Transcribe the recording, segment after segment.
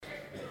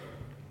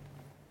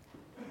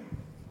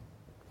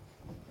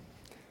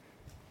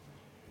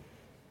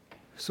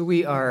So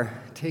we are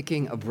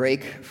taking a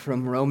break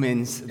from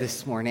Romans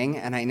this morning,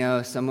 and I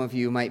know some of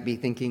you might be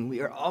thinking, we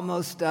are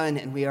almost done,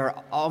 and we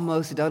are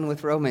almost done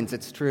with Romans.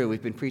 It's true.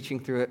 We've been preaching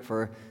through it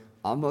for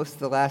almost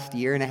the last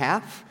year and a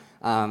half,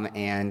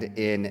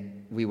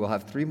 we will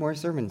have 3 more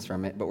sermons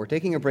from it, but we're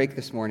taking a break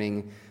this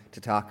morning to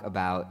talk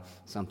about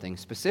something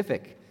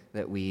specific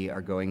that we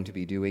are going to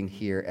be doing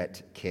here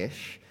at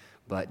Kish.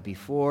 But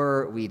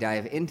before we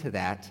dive into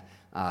that,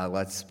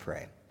 let's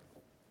pray.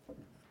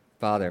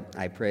 Father,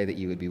 I pray that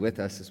you would be with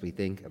us as we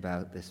think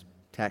about this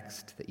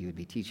text, that you would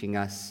be teaching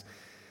us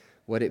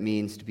what it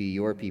means to be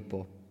your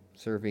people,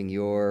 serving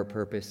your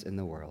purpose in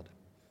the world.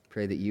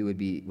 Pray that you would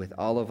be with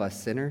all of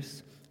us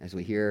sinners as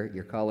we hear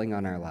your calling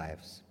on our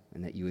lives,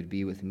 and that you would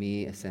be with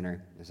me, a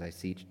sinner, as I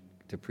seek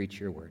to preach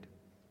your word.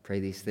 Pray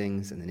these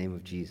things in the name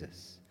of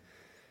Jesus.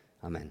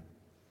 Amen.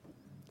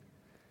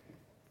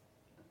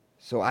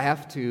 So I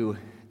have to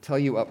tell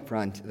you up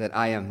front that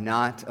I am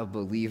not a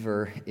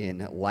believer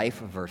in life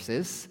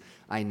verses.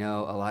 I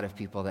know a lot of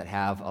people that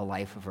have a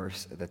life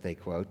verse that they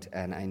quote,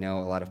 and I know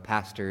a lot of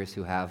pastors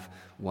who have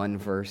one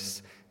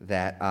verse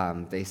that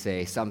they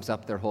say sums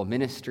up their whole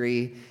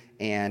ministry,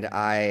 and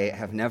I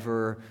have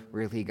never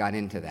really got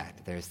into that.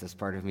 There's this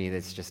part of me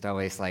that's just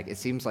always like, it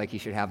seems like you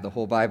should have the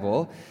whole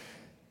Bible,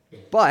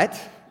 but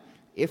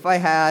if I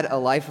had a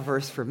life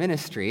verse for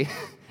ministry,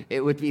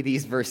 it would be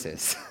these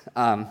verses.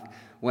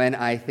 When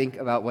I think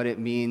about what it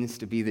means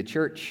to be the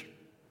church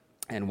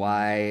and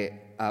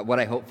why, what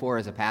I hope for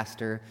as a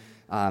pastor,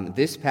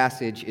 this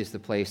passage is the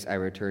place I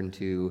return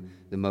to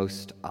the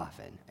most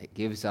often. It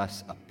gives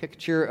us a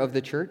picture of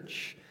the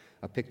church,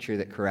 a picture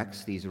that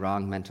corrects these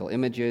wrong mental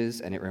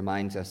images, and it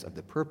reminds us of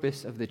the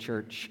purpose of the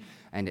church,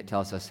 and it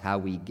tells us how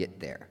we get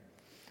there.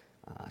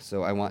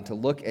 So I want to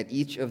look at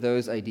each of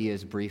those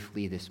ideas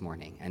briefly this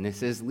morning. And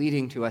this is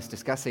leading to us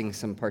discussing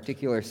some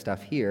particular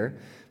stuff here.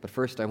 But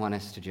first, I want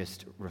us to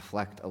just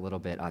reflect a little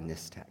bit on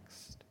this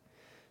text.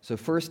 So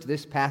first,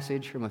 this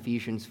passage from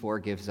Ephesians 4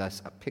 gives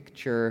us a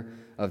picture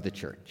of the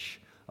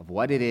church, of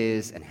what it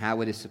is and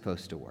how it is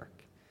supposed to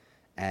work.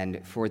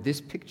 And for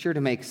this picture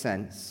to make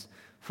sense,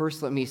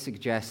 first let me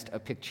suggest a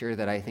picture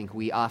that I think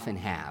we often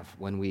have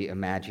when we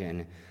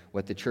imagine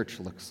what the church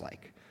looks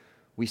like.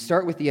 We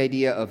start with the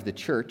idea of the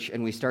church,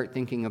 and we start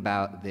thinking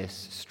about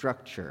this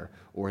structure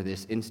or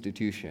this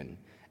institution.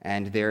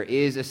 And there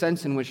is a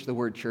sense in which the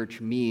word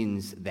church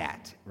means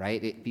that,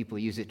 right? People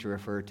use it to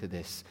refer to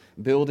this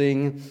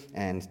building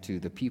and to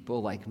the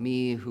people like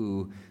me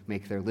who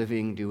make their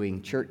living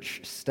doing church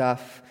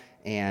stuff,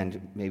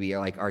 and maybe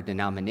like our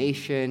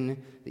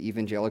denomination, the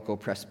Evangelical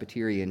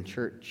Presbyterian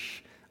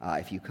Church.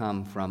 If you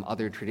come from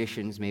other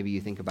traditions, maybe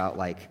you think about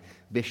like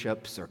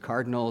bishops or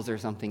cardinals or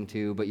something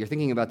too, but you're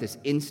thinking about this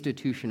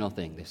institutional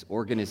thing, this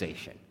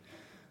organization,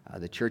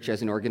 the church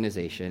as an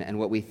organization. And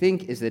what we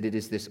think is that it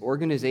is this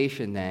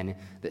organization then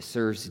that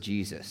serves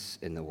Jesus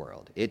in the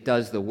world. It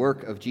does the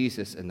work of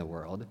Jesus in the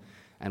world,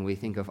 and we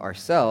think of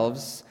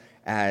ourselves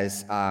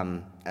as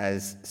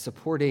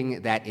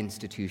supporting that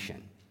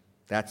institution.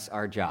 That's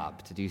our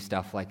job, to do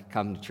stuff like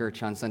come to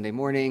church on Sunday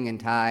morning and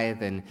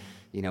tithe and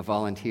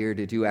volunteer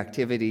to do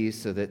activities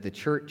so that the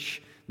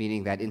church,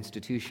 meaning that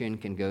institution,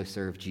 can go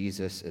serve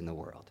Jesus in the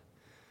world.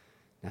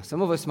 Now,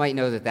 some of us might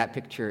know that that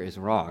picture is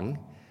wrong,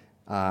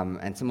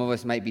 and some of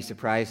us might be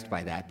surprised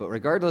by that, but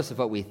regardless of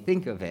what we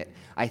think of it,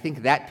 I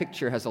think that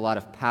picture has a lot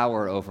of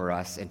power over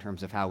us in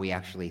terms of how we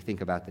actually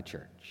think about the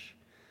church.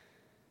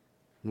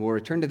 And we'll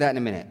return to that in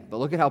a minute, but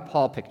look at how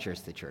Paul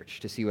pictures the church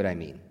to see what I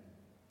mean.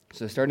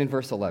 So start in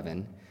verse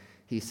 11.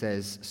 He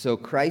says, "So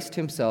Christ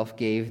himself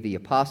gave the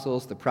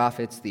apostles, the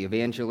prophets, the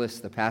evangelists,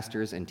 the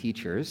pastors, and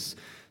teachers."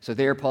 So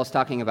there Paul's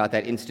talking about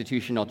that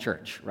institutional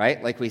church,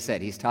 right? Like we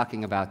said, he's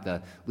talking about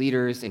the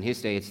leaders. In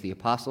his day, it's the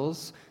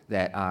apostles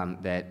that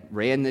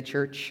ran the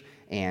church,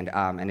 and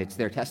it's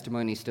their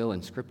testimony still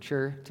in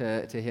Scripture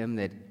to him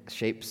that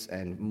shapes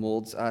and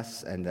molds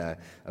us, and the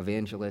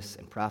evangelists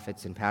and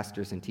prophets and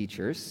pastors and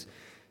teachers.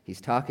 He's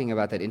talking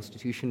about that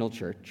institutional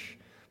church.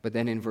 But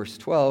then in verse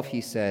 12,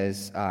 he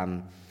says,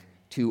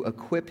 to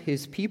equip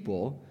his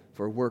people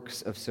for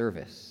works of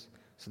service,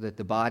 so that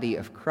the body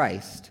of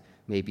Christ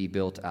may be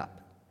built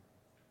up.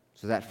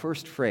 So that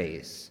first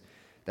phrase,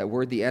 that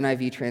word the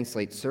NIV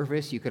translates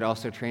service, you could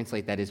also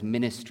translate that as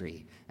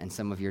ministry, and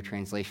some of your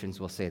translations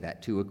will say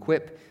that, to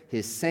equip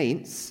his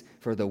saints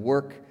for the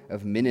work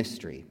of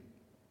ministry.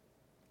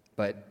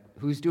 But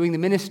who's doing the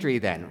ministry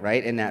then,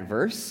 right, in that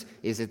verse?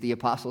 Is it the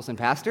apostles and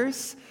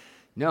pastors?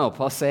 No,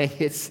 Paul's saying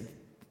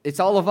it's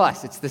all of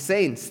us. It's the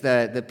saints,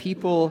 the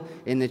people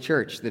in the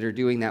church that are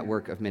doing that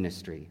work of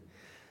ministry.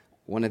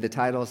 One of the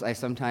titles I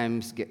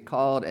sometimes get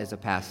called as a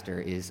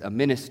pastor is a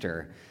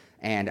minister.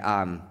 And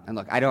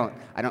look, I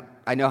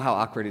know how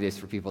awkward it is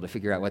for people to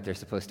figure out what they're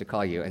supposed to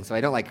call you. And so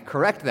I don't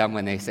correct them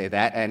when they say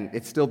that. And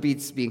it still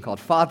beats being called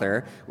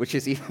father, which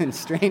is even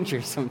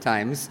stranger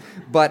sometimes.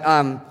 But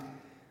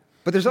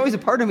there's always a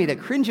part of me that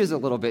cringes a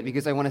little bit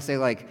because I want to say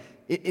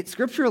it's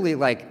scripturally,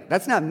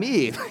 that's not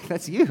me,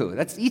 that's you,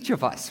 that's each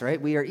of us,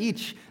 right? We are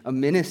each a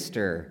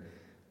minister,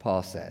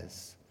 Paul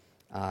says.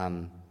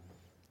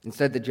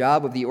 Instead, the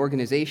job of the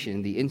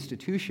organization, the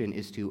institution,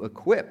 is to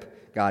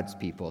equip God's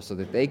people so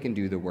that they can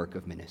do the work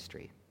of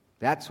ministry.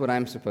 That's what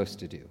I'm supposed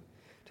to do,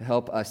 to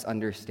help us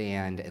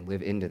understand and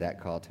live into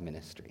that call to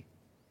ministry.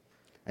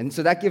 And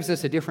so that gives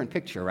us a different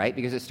picture, right?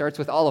 Because it starts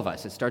with all of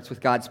us. It starts with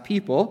God's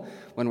people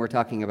when we're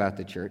talking about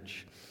the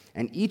church.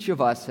 And each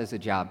of us has a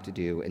job to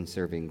do in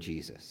serving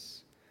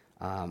Jesus.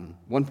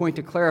 One point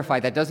to clarify,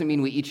 that doesn't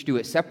mean we each do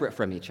it separate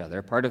from each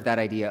other. Part of that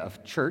idea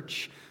of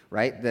church,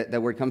 right,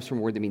 that word comes from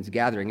a word that means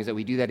gathering, is that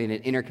we do that in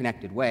an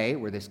interconnected way.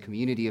 We're this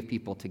community of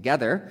people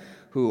together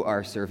who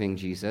are serving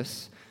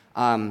Jesus.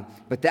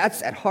 But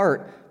that's at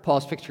heart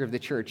Paul's picture of the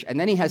church. And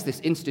then he has this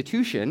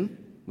institution,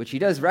 which he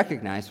does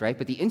recognize, right?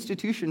 But the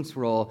institution's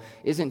role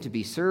isn't to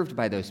be served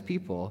by those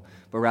people,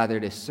 but rather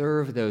to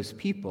serve those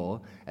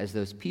people as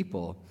those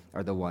people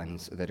are the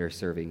ones that are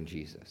serving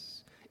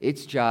Jesus.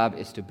 Its job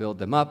is to build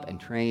them up and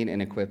train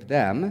and equip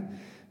them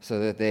so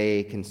that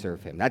they can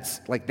serve him.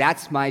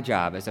 That's my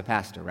job as a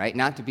pastor, right?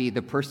 Not to be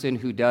the person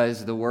who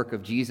does the work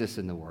of Jesus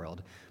in the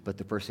world, but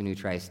the person who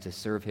tries to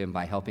serve him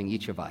by helping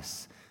each of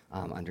us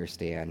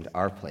understand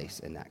our place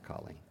in that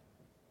calling.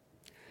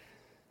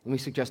 Let me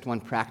suggest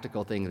one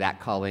practical thing that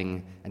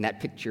calling and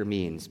that picture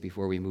means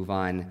before we move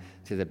on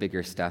to the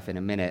bigger stuff in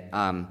a minute.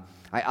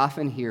 I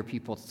often hear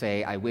people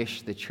say, I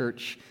wish the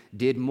church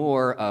did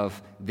more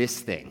of this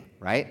thing,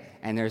 right?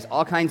 And there's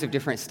all kinds of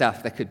different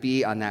stuff that could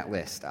be on that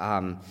list.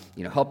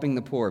 Helping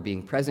the poor,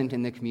 being present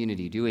in the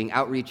community, doing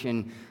outreach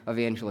and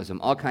evangelism,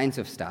 all kinds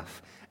of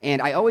stuff.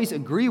 And I always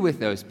agree with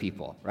those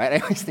people, right? I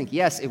always think,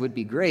 yes, it would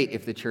be great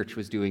if the church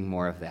was doing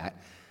more of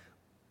that.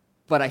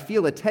 But I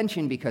feel a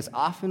tension because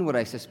often what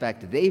I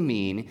suspect they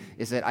mean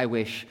is that I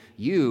wish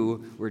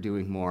you were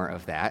doing more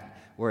of that,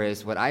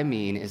 whereas what I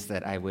mean is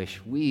that I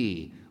wish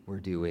we were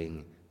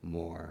doing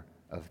more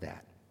of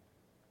that.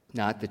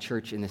 Not the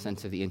church in the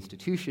sense of the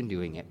institution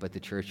doing it, but the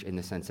church in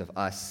the sense of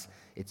us,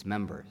 its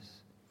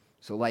members.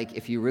 So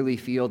if you really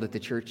feel that the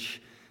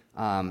church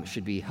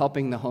should be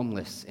helping the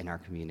homeless in our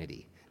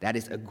community, that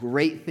is a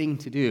great thing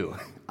to do.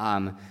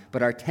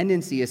 But our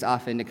tendency is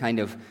often to kind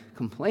of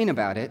complain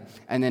about it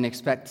and then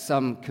expect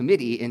some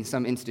committee in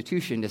some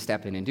institution to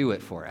step in and do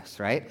it for us,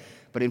 right?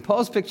 But in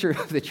Paul's picture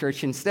of the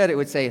church, instead, it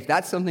would say, if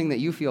that's something that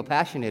you feel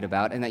passionate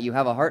about and that you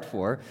have a heart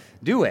for,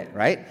 do it,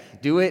 right?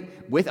 Do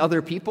it with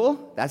other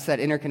people. That's that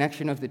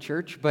interconnection of the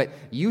church. But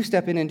you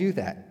step in and do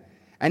that.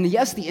 And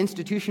yes, the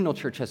institutional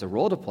church has a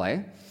role to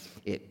play.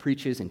 It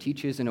preaches and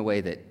teaches in a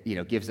way that,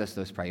 gives us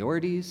those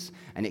priorities,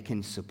 and it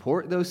can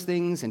support those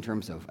things in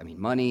terms of,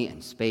 money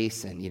and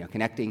space and,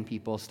 connecting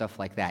people, stuff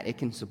like that. It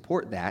can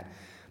support that,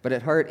 but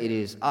at heart, it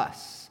is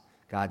us,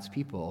 God's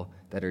people,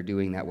 that are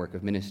doing that work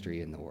of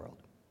ministry in the world.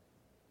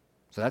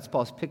 So that's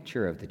Paul's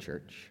picture of the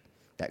church,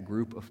 that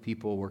group of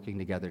people working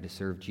together to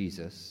serve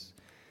Jesus.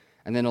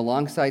 And then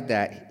alongside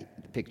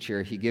that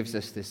picture, he gives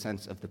us this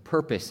sense of the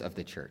purpose of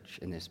the church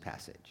in this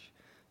passage,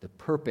 the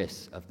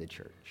purpose of the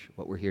church,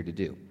 what we're here to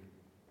do.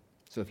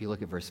 So if you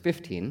look at verse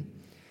 15,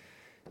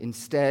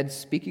 instead,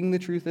 speaking the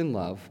truth in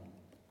love,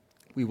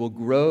 we will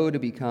grow to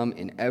become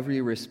in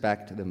every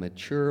respect the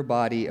mature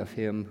body of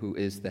him who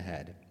is the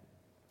head,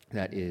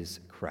 that is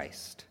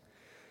Christ.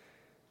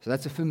 So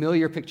that's a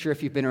familiar picture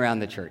if you've been around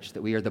the church,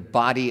 that we are the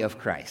body of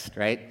Christ,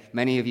 right?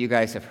 Many of you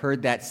guys have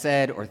heard that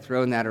said or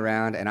thrown that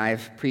around, and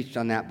I've preached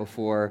on that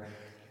before.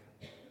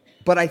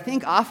 But I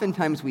think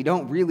oftentimes we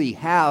don't really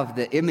have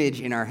the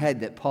image in our head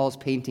that Paul's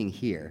painting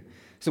here.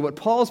 So what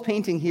Paul's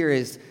painting here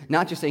is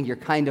not just saying you're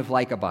kind of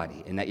like a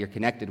body and that you're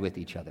connected with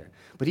each other,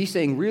 but he's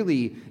saying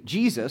really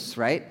Jesus,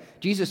 right?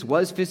 Jesus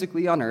was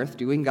physically on earth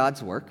doing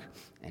God's work,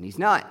 and he's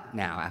not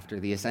now after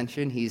the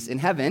ascension. He's in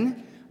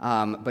heaven,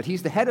 but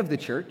he's the head of the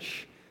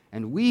church,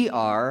 and we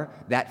are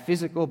that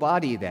physical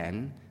body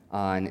then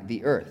on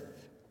the earth.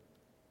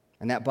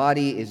 And that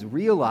body is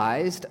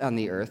realized on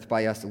the earth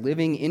by us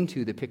living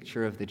into the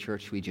picture of the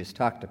church we just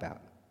talked about.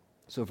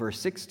 So verse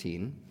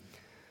 16,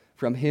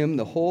 from him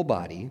the whole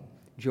body,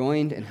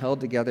 joined and held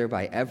together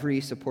by every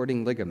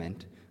supporting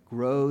ligament,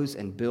 grows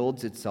and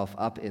builds itself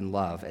up in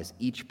love as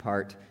each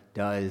part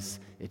does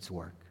its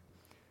work.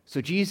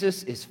 So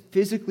Jesus is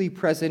physically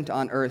present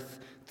on earth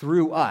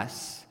through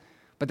us,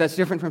 but that's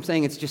different from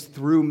saying it's just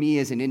through me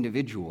as an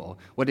individual.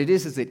 What it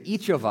is that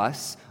each of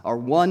us are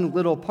one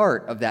little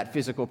part of that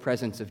physical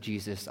presence of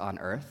Jesus on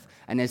earth,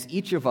 and as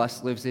each of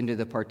us lives into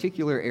the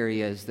particular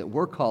areas that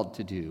we're called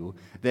to do,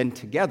 then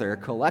together,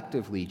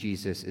 collectively,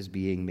 Jesus is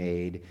being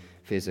made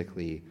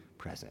physically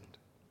present.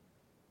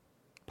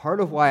 Part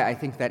of why I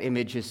think that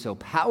image is so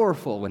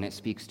powerful when it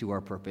speaks to our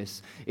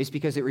purpose is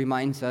because it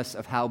reminds us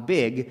of how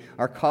big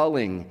our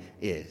calling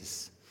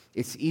is.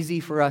 It's easy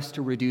for us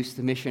to reduce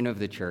the mission of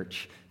the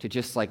church to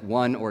just like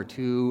one or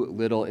two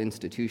little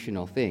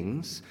institutional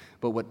things.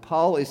 But what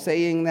Paul is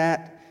saying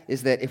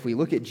is that if we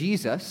look at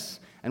Jesus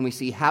and we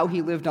see how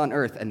he lived on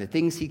earth and the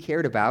things he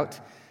cared about,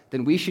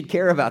 then we should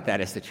care about that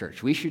as the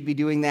church. We should be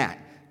doing that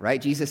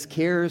right? Jesus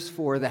cares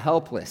for the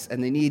helpless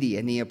and the needy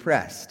and the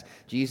oppressed.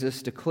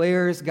 Jesus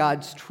declares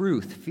God's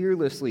truth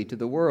fearlessly to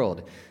the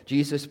world.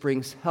 Jesus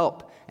brings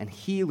help and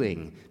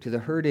healing to the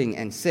hurting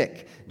and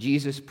sick.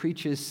 Jesus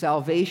preaches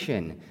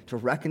salvation to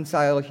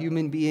reconcile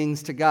human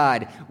beings to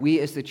God. We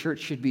as the church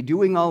should be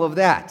doing all of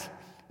that.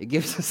 It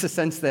gives us a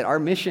sense that our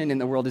mission in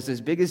the world is as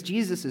big as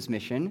Jesus'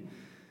 mission,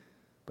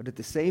 but at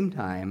the same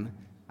time,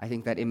 I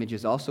think that image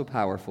is also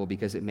powerful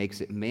because it makes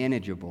it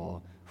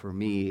manageable for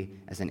me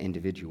as an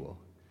individual.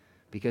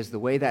 Because the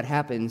way that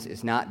happens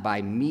is not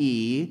by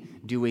me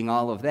doing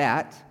all of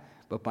that,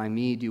 but by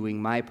me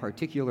doing my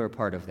particular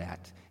part of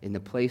that in the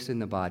place in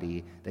the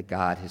body that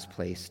God has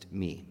placed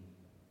me.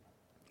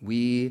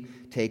 We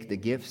take the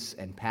gifts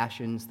and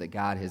passions that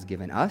God has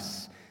given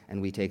us, and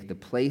we take the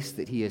place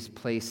that he has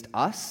placed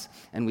us,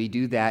 and we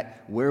do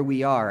that where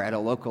we are at a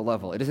local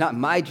level. It is not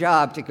my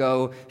job to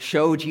go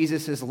show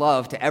Jesus'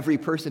 love to every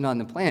person on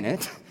the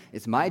planet.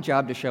 It's my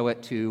job to show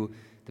it to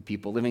the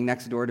people living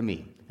next door to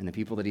me and the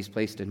people that he's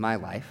placed in my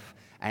life.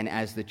 And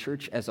as the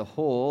church as a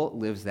whole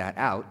lives that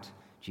out,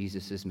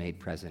 Jesus is made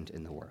present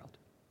in the world.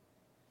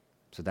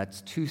 So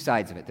that's two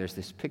sides of it. There's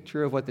this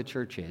picture of what the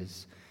church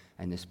is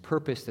and this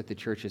purpose that the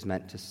church is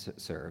meant to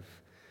serve.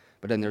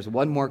 But then there's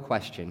one more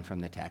question from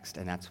the text,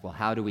 and that's, well,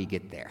 how do we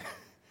get there?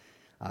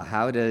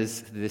 How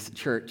does this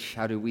church,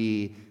 how do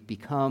we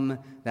become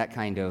that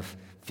kind of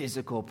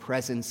physical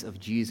presence of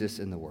Jesus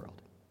in the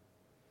world?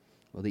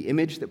 Well, the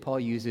image that Paul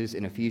uses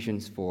in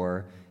Ephesians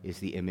 4 is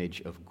the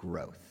image of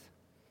growth.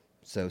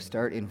 So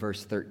start in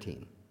verse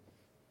 13.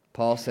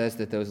 Paul says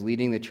that those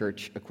leading the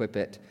church equip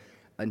it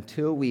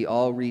until we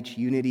all reach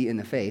unity in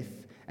the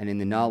faith and in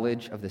the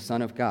knowledge of the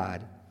Son of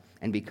God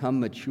and become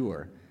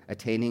mature,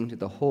 attaining to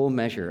the whole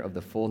measure of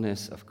the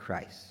fullness of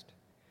Christ.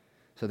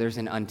 So there's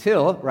an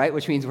until, right,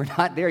 which means we're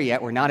not there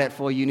yet. We're not at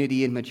full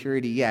unity and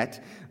maturity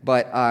yet,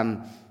 but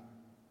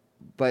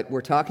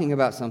we're talking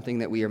about something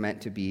that we are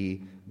meant to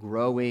be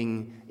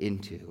growing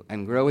into,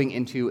 and growing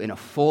into in a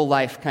full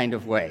life kind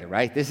of way,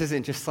 right? This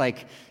isn't just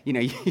like,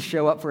 you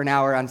show up for an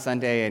hour on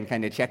Sunday and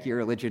kind of check your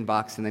religion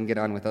box and then get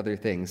on with other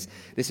things.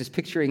 This is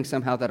picturing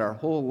somehow that our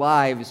whole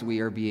lives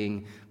we are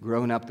being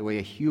grown up the way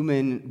a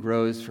human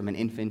grows from an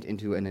infant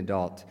into an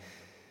adult.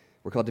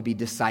 We're called to be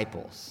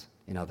disciples,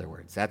 in other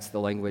words. That's the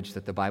language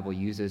that the Bible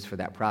uses for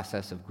that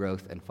process of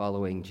growth and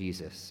following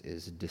Jesus,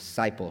 is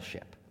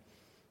discipleship,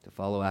 to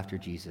follow after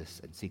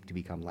Jesus and seek to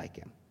become like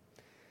him.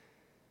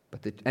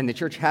 And the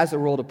church has a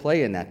role to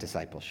play in that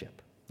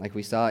discipleship. Like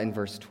we saw in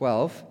verse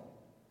 12.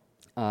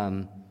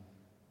 I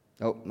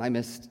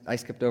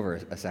skipped over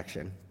a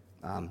section.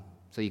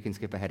 So you can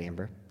skip ahead,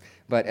 Amber.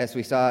 But as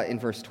we saw in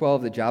verse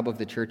 12, the job of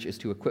the church is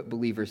to equip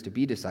believers to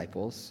be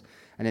disciples.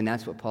 And then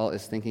that's what Paul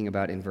is thinking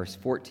about in verse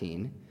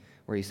 14,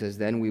 where he says,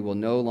 "Then we will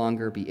no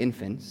longer be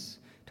infants,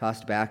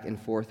 tossed back and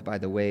forth by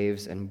the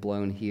waves and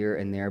blown here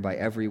and there by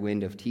every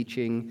wind of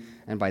teaching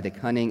and by the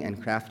cunning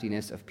and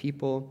craftiness of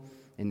people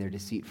in their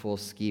deceitful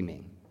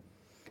scheming."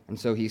 And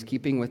so he's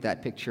keeping with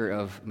that picture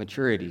of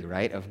maturity,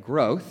 right, of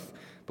growth.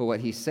 But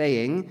what he's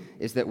saying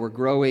is that we're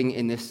growing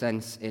in this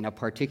sense in a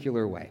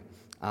particular way.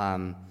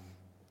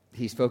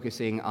 He's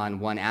focusing on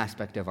one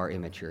aspect of our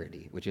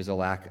immaturity, which is a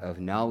lack of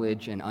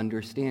knowledge and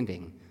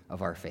understanding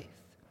of our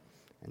faith.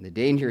 And the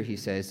danger, he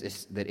says,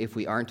 is that if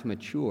we aren't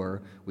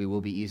mature, we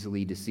will be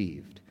easily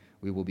deceived.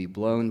 We will be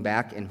blown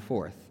back and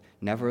forth,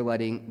 never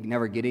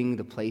getting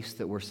the place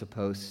that we're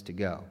supposed to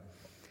go.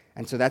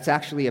 And so that's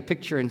actually a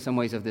picture in some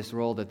ways of this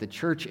role that the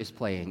church is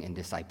playing in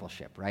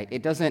discipleship, right?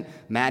 It doesn't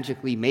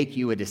magically make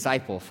you a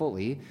disciple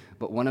fully,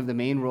 but one of the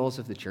main roles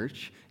of the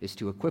church is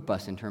to equip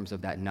us in terms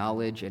of that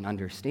knowledge and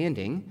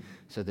understanding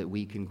so that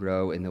we can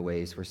grow in the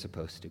ways we're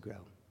supposed to grow.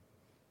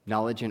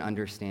 Knowledge and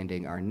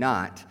understanding are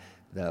not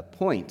the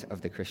point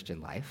of the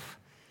Christian life.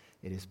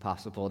 It is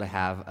possible to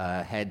have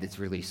a head that's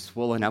really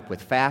swollen up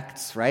with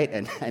facts, right,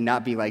 and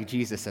not be like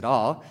Jesus at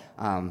all.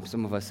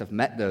 Some of us have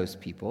met those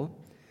people.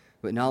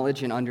 But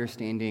knowledge and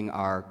understanding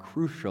are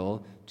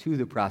crucial to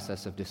the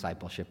process of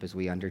discipleship as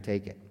we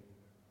undertake it.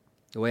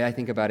 The way I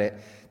think about it,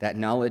 that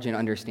knowledge and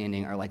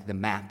understanding are like the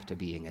map to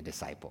being a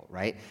disciple,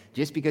 right?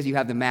 Just because you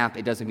have the map,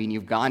 it doesn't mean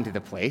you've gone to the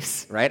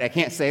place, right? I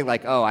can't say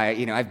like,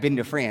 I've been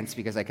to France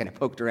because I kind of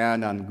poked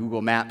around on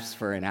Google Maps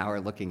for an hour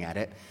looking at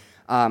it.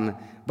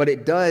 But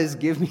it does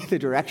give me the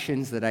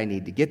directions that I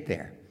need to get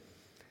there.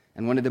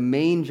 And one of the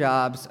main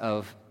jobs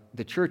of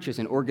the church as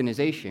an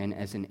organization,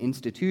 as an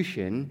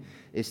institution,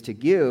 is to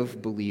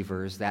give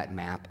believers that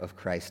map of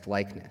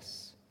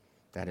Christ-likeness.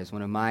 That is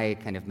one of my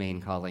kind of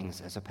main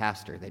callings as a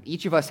pastor, that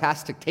each of us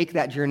has to take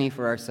that journey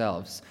for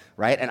ourselves,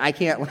 right? And I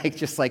can't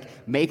just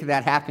make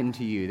that happen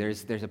to you.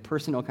 There's a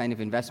personal kind of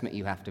investment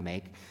you have to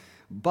make,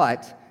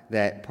 but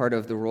that part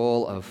of the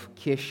role of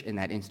Kish in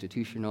that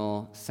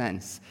institutional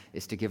sense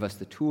is to give us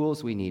the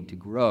tools we need to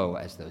grow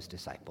as those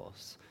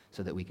disciples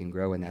so that we can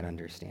grow in that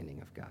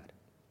understanding of God.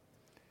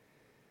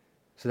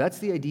 So that's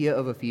the idea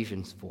of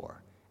Ephesians 4.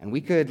 And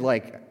we could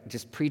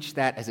just preach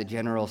that as a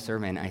general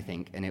sermon, I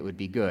think, and it would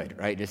be good,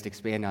 right? Just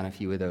expand on a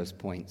few of those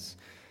points.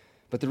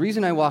 But the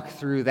reason I walk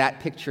through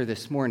that picture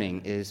this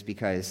morning is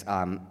because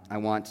I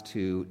want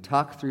to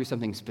talk through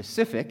something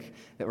specific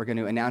that we're going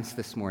to announce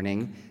this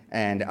morning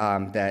and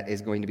that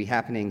is going to be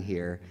happening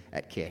here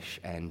at Kish,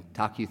 and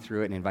talk you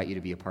through it and invite you to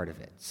be a part of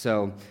it.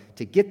 So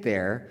to get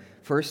there,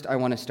 first I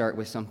want to start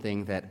with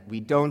something that we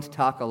don't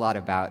talk a lot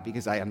about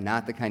because I am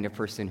not the kind of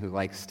person who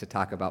likes to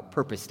talk about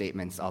purpose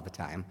statements all the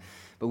time.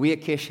 But we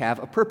at Kish have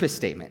a purpose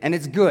statement, and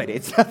it's good.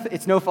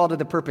 It's no fault of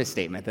the purpose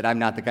statement that I'm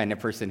not the kind of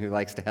person who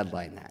likes to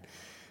headline that.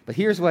 But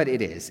here's what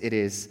it is. It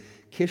is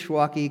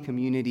Kishwaukee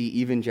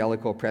Community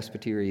Evangelical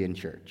Presbyterian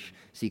Church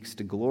seeks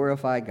to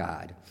glorify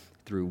God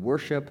through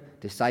worship,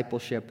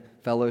 discipleship,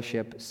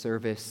 fellowship,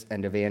 service,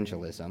 and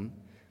evangelism,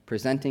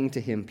 presenting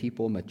to him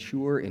people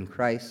mature in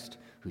Christ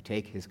who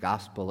take his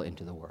gospel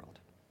into the world.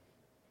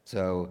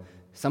 So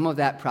some of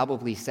that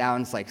probably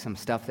sounds like some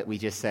stuff that we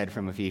just said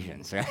from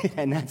Ephesians, right?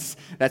 And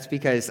that's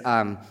because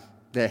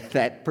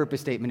that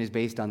purpose statement is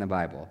based on the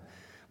Bible.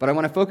 But I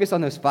want to focus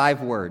on those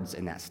 5 words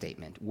in that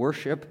statement: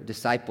 worship,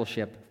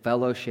 discipleship,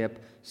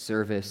 fellowship,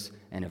 service,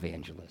 and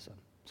evangelism.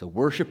 So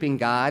worshiping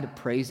God,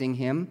 praising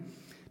him;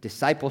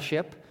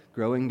 discipleship,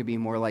 growing to be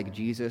more like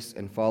Jesus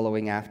and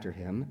following after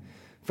him;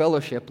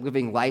 fellowship,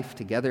 living life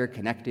together,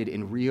 connected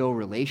in real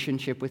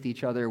relationship with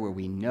each other, where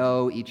we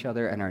know each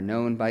other and are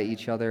known by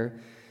each other;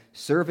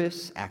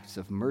 service, acts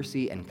of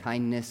mercy and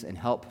kindness and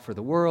help for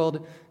the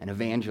world; and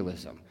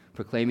evangelism,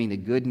 proclaiming the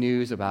good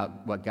news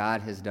about what God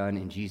has done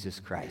in Jesus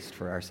Christ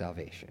for our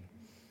salvation.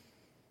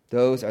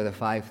 Those are the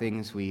 5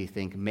 things we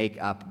think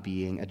make up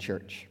being a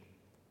church.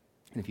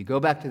 And if you go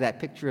back to that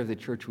picture of the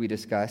church we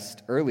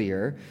discussed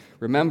earlier,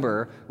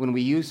 remember, when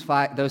we use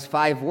those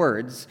 5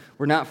 words,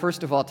 we're not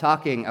first of all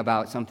talking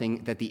about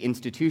something that the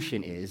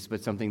institution is,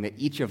 but something that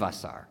each of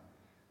us are,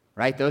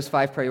 right? Those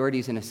 5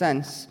 priorities, in a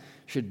sense,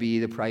 should be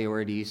the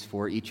priorities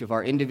for each of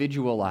our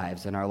individual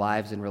lives and our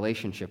lives in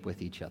relationship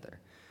with each other.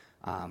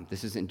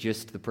 This isn't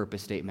just the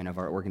purpose statement of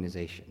our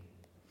organization.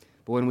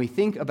 But when we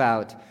think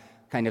about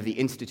kind of the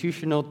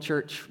institutional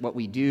church, what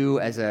we do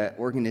as an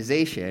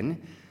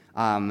organization,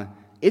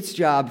 its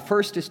job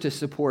first is to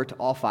support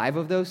all 5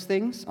 of those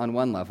things on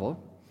one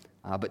level,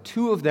 but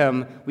 2 of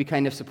them we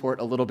kind of support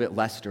a little bit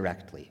less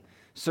directly.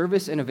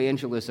 Service and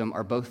evangelism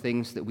are both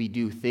things that we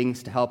do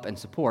things to help and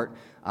support.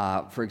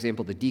 For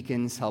example, the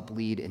deacons help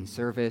lead in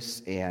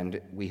service, and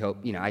we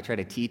hope, I try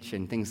to teach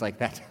and things like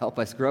that to help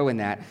us grow in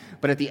that.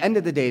 But at the end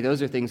of the day,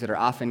 those are things that are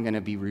often going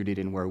to be rooted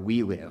in where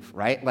we live,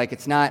 right? Like,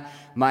 it's not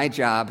my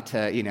job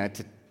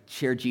to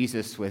share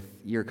Jesus with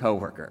your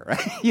coworker,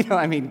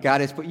 right?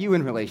 God has put you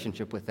in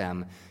relationship with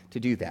them to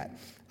do that.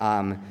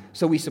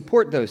 So we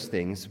support those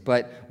things,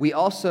 but we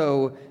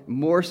also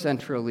more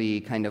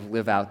centrally kind of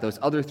live out those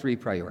other 3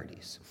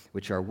 priorities,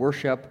 which are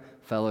worship,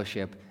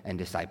 fellowship, and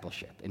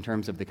discipleship, in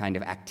terms of the kind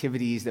of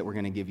activities that we're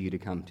going to give you to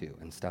come to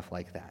and stuff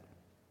like that.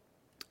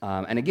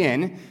 And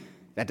again,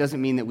 that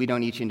doesn't mean that we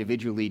don't each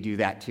individually do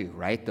that too,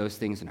 right? Those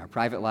things in our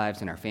private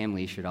lives and our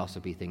families should also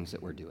be things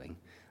that we're doing.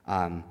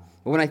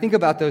 But when I think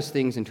about those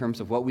things in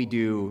terms of what we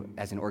do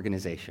as an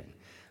organization,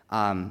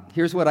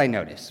 here's what I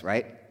notice,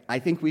 right? I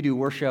think we do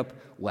worship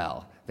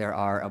well. There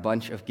are a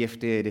bunch of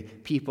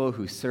gifted people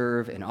who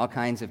serve in all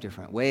kinds of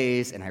different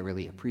ways, and I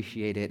really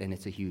appreciate it, and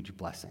it's a huge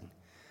blessing.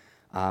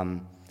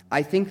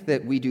 I think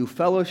that we do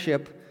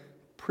fellowship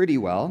pretty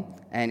well,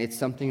 and it's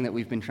something that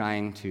we've been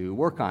trying to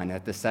work on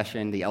at the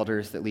session. The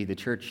elders that lead the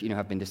church,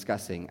 have been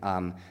discussing.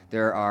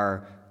 There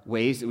are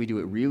ways that we do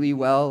it really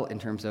well in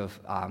terms of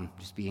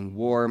just being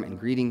warm and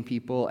greeting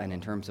people, and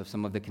in terms of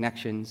some of the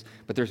connections.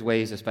 But there's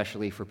ways,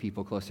 especially for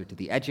people closer to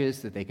the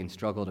edges, that they can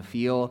struggle to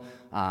feel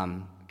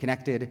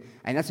connected.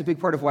 And that's a big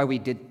part of why we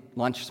did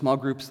launch small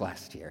groups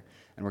last year.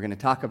 And we're going to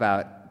talk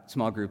about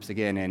small groups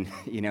again, and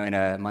in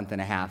a month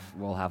and a half,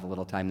 we'll have a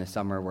little time this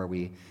summer where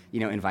we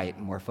invite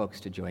more folks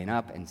to join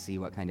up and see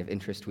what kind of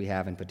interest we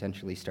have, and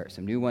potentially start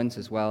some new ones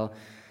as well.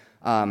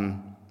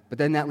 But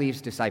then that leaves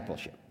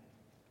discipleship.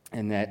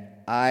 And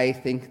that I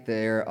think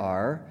there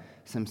are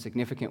some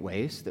significant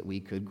ways that we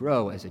could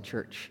grow as a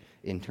church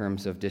in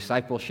terms of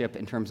discipleship,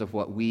 in terms of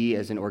what we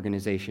as an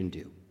organization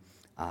do.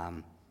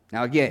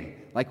 Now again,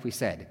 like we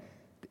said,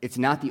 it's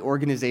not the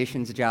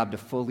organization's job to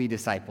fully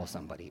disciple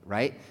somebody,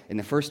 right? In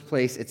the first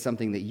place, it's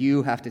something that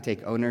you have to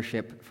take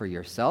ownership for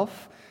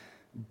yourself.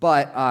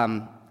 But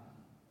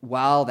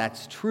while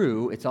that's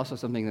true, it's also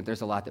something that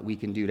there's a lot that we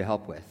can do to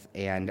help with.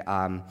 And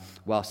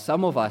while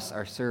some of us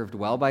are served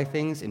well by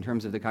things, in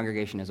terms of the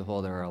congregation as a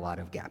whole, there are a lot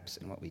of gaps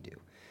in what we do.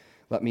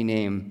 Let me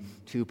name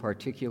 2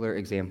 particular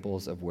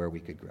examples of where we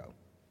could grow.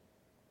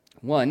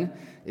 One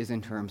is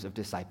in terms of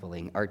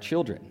discipling our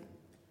children.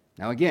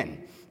 Now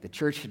again, the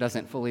church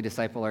doesn't fully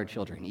disciple our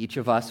children. Each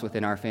of us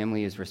within our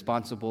family is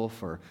responsible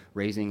for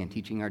raising and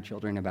teaching our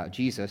children about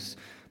Jesus,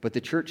 but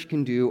the church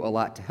can do a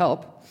lot to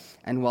help.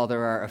 And while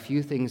there are a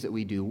few things that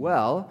we do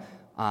well,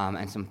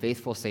 and some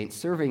faithful saints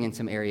serving in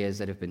some areas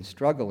that have been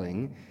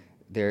struggling,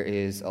 there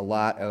is a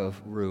lot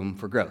of room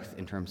for growth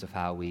in terms of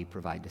how we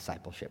provide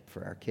discipleship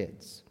for our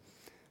kids.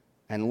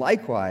 And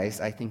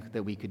likewise, I think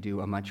that we could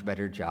do a much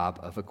better job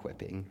of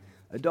equipping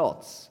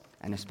adults,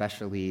 and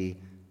especially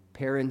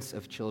parents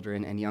of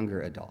children and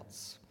younger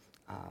adults.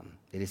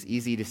 It is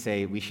easy to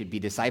say we should be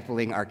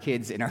discipling our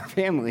kids in our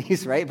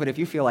families, right? But if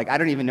you feel like I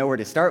don't even know where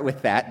to start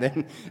with that,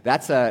 then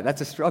that's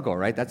a struggle,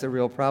 right? That's a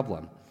real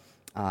problem.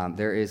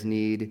 There is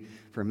need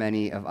for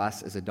many of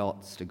us as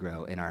adults to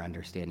grow in our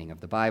understanding of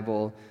the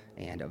Bible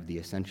and of the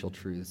essential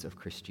truths of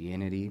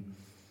Christianity.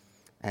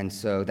 And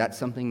so that's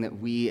something that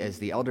we as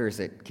the elders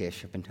at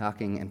Kish have been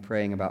talking and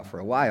praying about for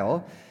a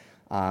while.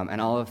 And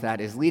all of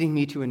that is leading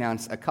me to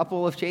announce a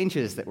couple of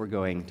changes that we're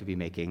going to be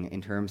making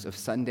in terms of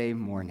Sunday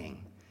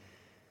morning.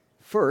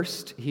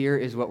 First, here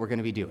is what we're going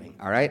to be doing,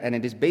 all right? And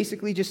it is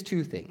basically just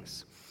two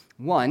things.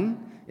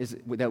 One is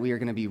that we are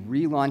going to be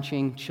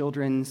relaunching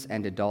children's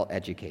and adult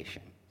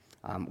education.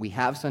 We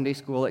have Sunday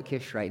school at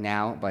Kish right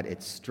now, but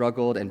it's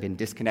struggled and been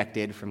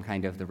disconnected from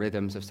kind of the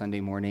rhythms of Sunday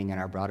morning and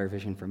our broader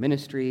vision for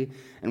ministry.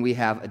 And we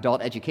have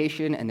adult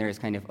education, and there is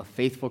kind of a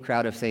faithful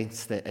crowd of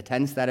saints that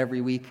attends that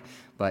every week,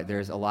 but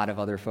there's a lot of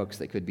other folks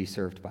that could be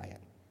served by it.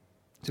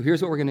 So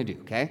here's what we're going to do,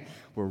 okay?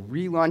 We're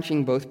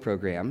relaunching both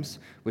programs,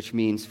 which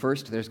means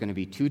first there's going to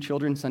be 2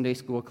 children's Sunday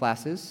school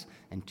classes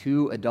and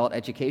 2 adult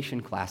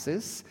education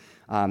classes.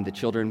 The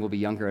children will be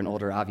younger and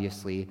older,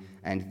 obviously,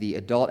 and the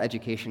adult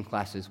education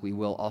classes we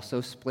will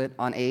also split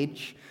on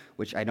age,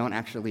 which I don't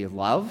actually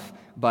love,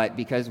 but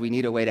because we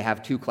need a way to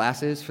have 2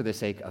 classes for the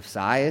sake of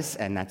size,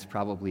 and that's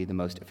probably the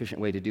most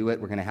efficient way to do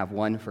it, we're going to have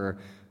one for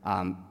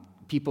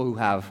people who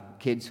have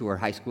kids who are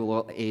high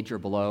school age or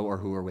below or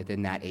who are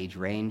within that age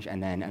range,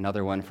 and then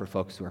another one for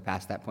folks who are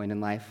past that point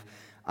in life.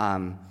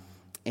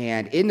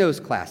 And in those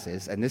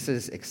classes, and this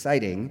is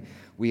exciting,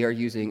 we are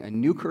using a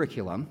new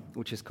curriculum,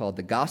 which is called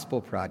the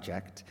Gospel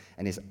Project,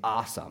 and is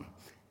awesome.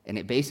 And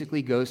it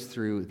basically goes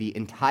through the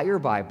entire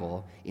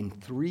Bible in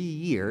 3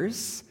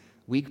 years,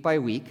 week by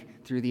week,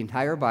 through the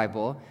entire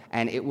Bible,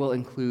 and it will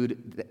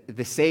include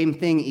the same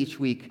thing each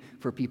week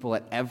for people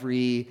at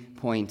every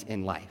point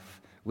in life.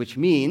 Which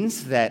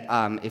means that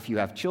if you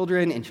have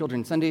children in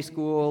children's Sunday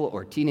school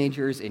or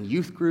teenagers in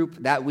youth group,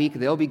 that week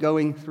they'll be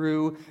going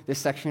through this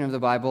section of the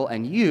Bible,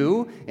 and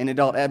you in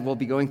adult ed will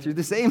be going through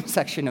the same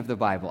section of the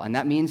Bible. And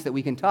that means that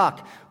we can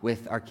talk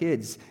with our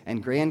kids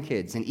and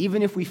grandkids. And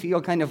even if we feel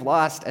kind of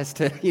lost as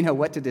to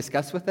what to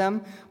discuss with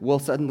them, we'll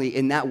suddenly,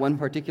 in that one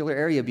particular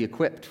area, be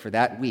equipped for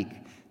that week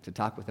to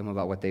talk with them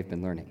about what they've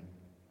been learning.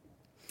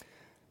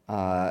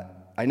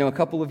 I know a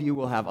couple of you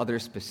will have other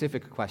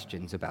specific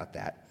questions about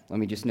that. Let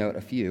me just note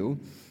a few.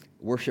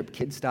 Worship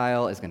Kid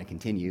Style is going to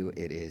continue.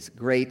 It is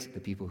great. The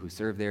people who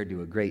serve there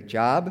do a great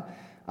job.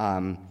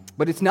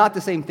 But it's not the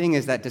same thing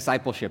as that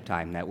discipleship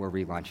time that we're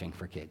relaunching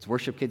for kids.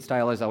 Worship Kid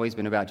Style has always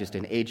been about just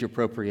an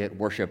age-appropriate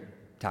worship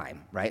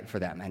time, right, for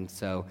them. And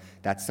so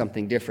that's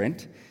something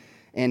different.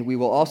 And we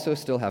will also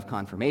still have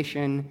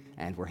confirmation,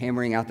 and we're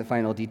hammering out the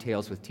final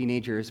details with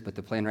teenagers, but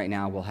the plan right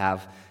now will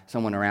have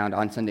someone around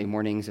on Sunday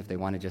mornings if they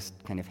want to just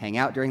kind of hang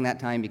out during that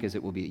time, because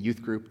it will be a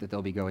youth group that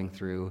they'll be going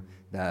through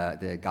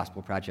the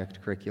Gospel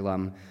Project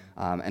curriculum.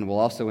 And we'll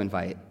also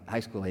invite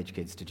high school age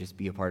kids to just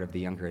be a part of the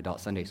younger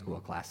adult Sunday school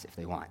class if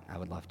they want. I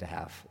would love to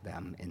have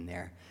them in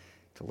there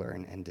to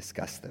learn and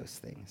discuss those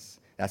things.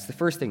 That's the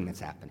first thing that's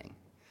happening.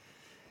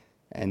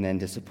 And then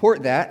to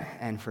support that,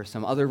 and for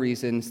some other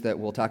reasons that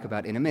we'll talk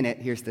about in a minute,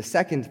 here's the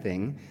second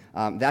thing.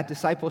 That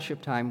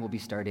discipleship time will be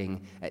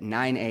starting at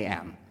 9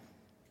 a.m.,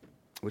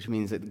 which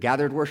means that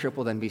gathered worship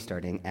will then be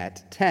starting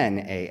at 10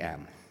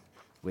 a.m.,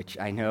 which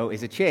I know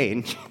is a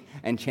change,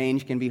 and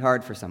change can be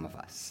hard for some of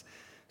us.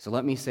 So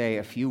let me say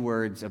a few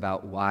words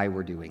about why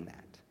we're doing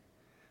that.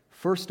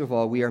 First of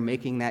all, we are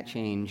making that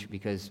change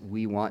because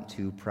we want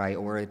to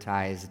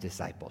prioritize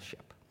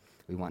discipleship.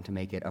 We want to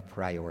make it a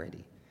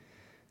priority.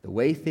 The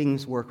way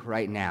things work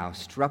right now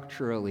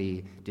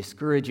structurally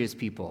discourages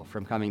people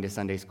from coming to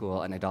Sunday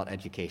school and adult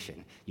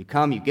education. You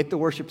come, you get the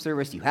worship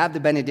service, you have the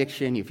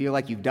benediction, you feel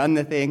like you've done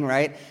the thing,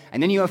 right?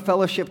 And then you have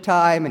fellowship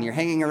time, and you're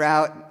hanging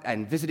around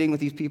and visiting with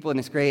these people, and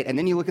it's great. And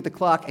then you look at the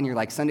clock, and you're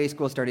like, Sunday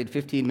school started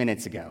 15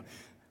 minutes ago,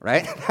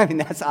 right? I mean,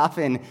 that's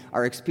often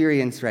our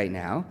experience right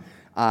now.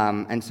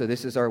 And so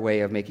this is our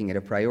way of making it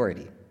a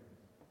priority.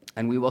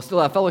 And we will still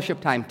have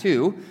fellowship time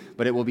too,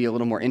 but it will be a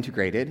little more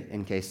integrated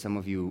in case some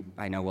of you,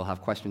 I know, will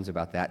have questions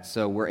about that.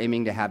 So we're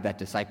aiming to have that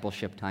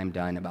discipleship time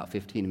done about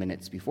 15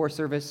 minutes before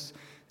service.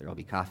 There will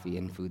be coffee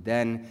and food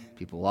then.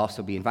 People will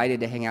also be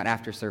invited to hang out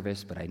after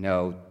service, but I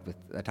know with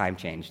the time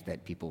change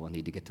that people will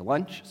need to get to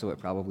lunch, so it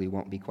probably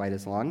won't be quite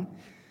as long.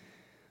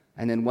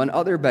 And then one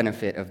other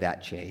benefit of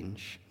that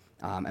change,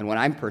 and what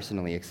I'm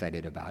personally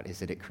excited about, is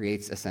that it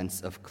creates a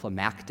sense of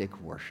climactic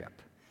worship.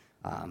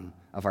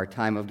 Of our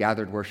time of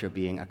gathered worship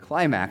being a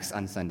climax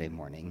on Sunday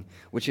morning,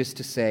 which is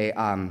to say,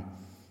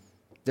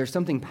 there's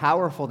something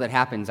powerful that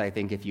happens, I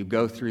think, if you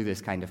go through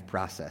this kind of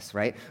process,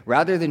 right?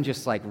 Rather than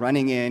just like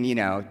running in,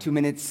 2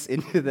 minutes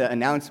into the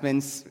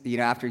announcements,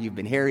 after you've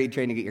been harried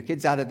trying to get your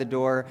kids out of the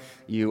door,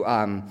 you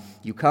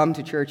come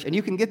to church, and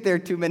you can get there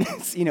 2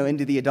 minutes,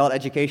 into the adult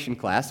education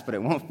class, but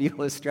it won't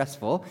feel as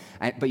stressful.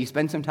 But you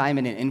spend some time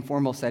in an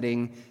informal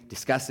setting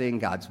discussing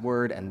God's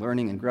word and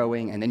learning and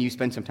growing, and then you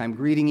spend some time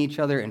greeting each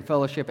other in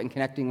fellowship and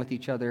connecting with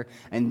each other,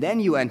 and then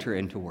you enter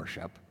into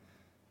worship.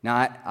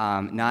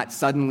 Not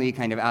suddenly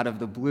kind of out of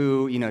the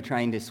blue,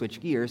 trying to switch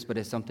gears, but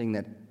as something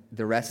that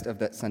the rest of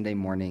that Sunday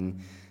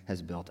morning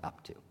has built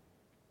up to.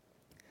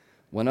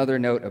 One other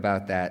note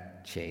about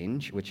that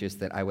change, which is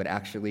that I would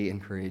actually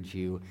encourage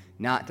you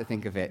not to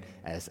think of it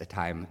as a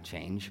time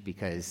change,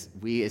 because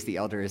we as the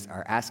elders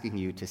are asking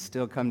you to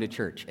still come to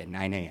church at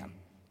 9 a.m.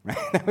 Right?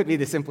 That would be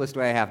the simplest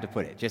way I have to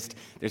put it. Just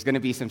there's going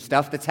to be some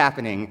stuff that's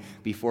happening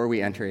before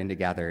we enter into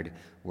gathered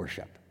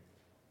worship.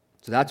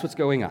 So that's what's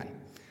going on.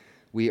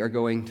 We are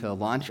going to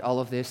launch all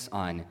of this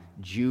on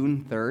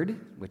June 3rd,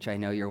 which I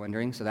know you're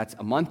wondering. So that's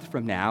a month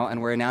from now,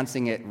 and we're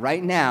announcing it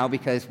right now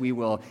because it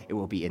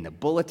will be in the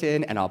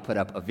bulletin, and I'll put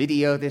up a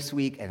video this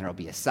week, and there'll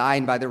be a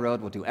sign by the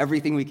road. We'll do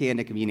everything we can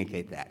to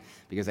communicate that,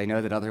 because I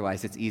know that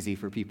otherwise it's easy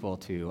for people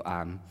to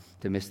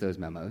miss those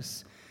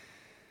memos.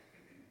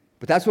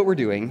 But that's what we're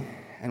doing.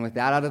 And with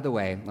that out of the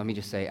way, let me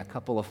just say a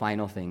couple of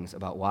final things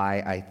about why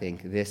I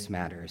think this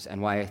matters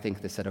and why I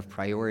think the set of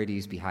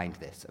priorities behind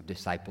this, of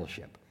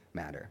discipleship,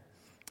 matter.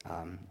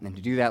 And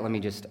to do that, let me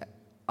just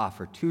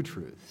offer two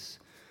truths.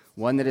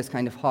 One that is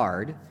kind of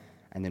hard,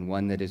 and then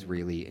one that is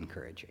really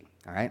encouraging.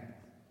 All right?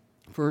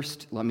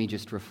 First, let me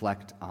just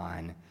reflect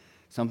on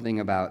something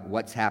about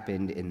what's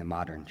happened in the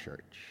modern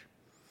church.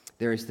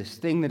 There is this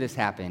thing that has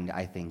happened,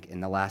 I think, in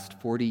the last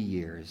 40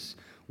 years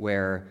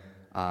where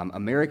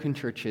American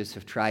churches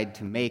have tried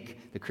to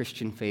make the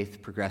Christian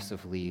faith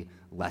progressively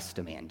less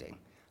demanding.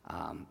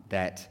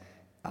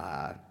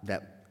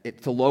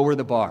 To lower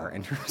the bar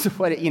in terms of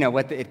what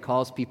it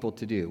calls people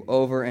to do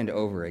over and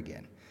over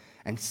again.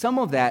 And some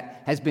of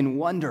that has been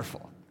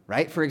wonderful,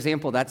 right? For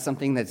example, that's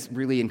something that's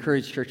really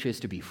encouraged churches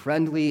to be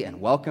friendly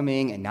and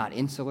welcoming and not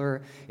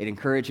insular. It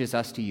encourages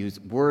us to use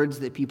words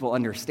that people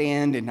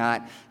understand and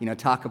not,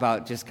 talk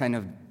about just kind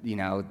of,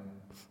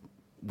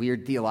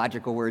 weird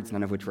theological words,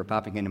 none of which were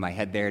popping into my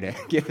head there to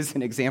give us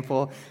an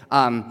example.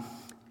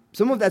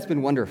 Some of that's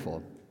been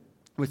wonderful,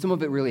 but some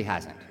of it really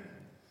hasn't.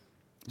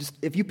 Just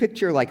if you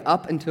picture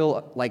up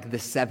until the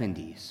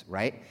 70s,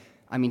 right?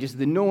 I mean, just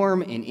the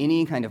norm in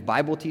any kind of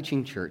Bible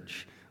teaching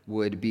church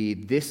would be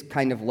this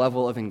kind of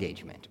level of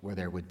engagement, where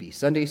there would be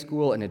Sunday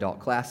school and adult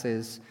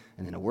classes,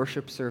 and then a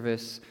worship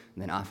service,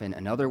 and then often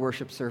another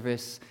worship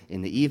service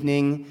in the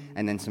evening,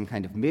 and then some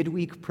kind of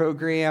midweek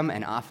program,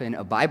 and often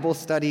a Bible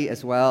study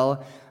as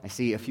well. I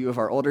see a few of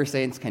our older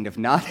saints kind of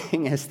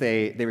nodding as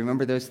they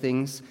remember those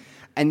things.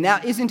 And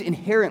that isn't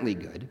inherently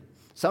good.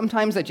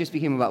 Sometimes that just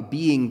became about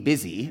being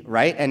busy,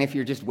 right? And if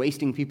you're just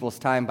wasting people's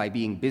time by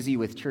being busy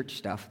with church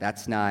stuff,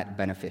 that's not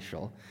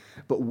beneficial.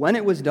 But when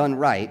it was done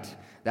right,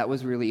 that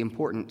was really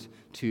important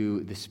to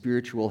the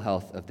spiritual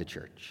health of the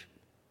church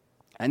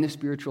and the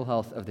spiritual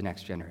health of the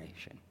next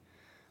generation.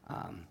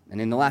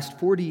 And in the last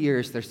 40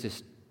 years,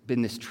 there's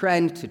been this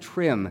trend to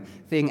trim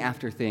thing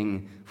after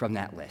thing from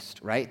that list,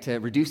 right? To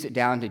reduce it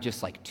down to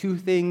just two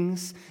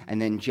things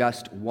and then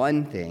just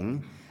one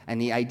thing. And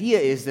the idea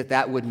is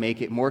that would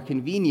make it more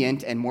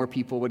convenient and more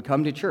people would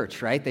come to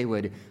church, right? They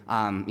would,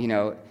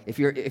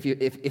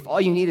 if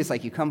all you need is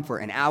you come for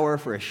an hour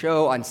for a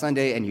show on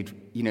Sunday and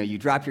you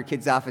drop your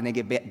kids off and they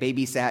get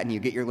babysat and you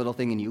get your little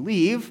thing and you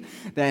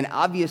leave, then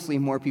obviously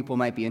more people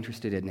might be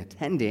interested in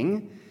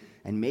attending,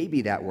 and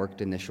maybe that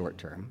worked in the short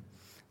term,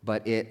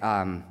 but it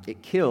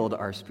killed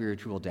our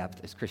spiritual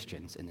depth as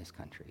Christians in this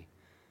country,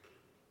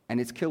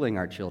 and it's killing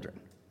our children.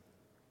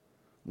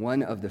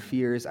 One of the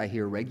fears I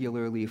hear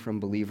regularly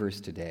from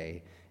believers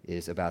today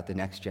is about the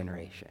next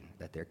generation,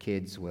 that their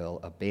kids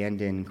will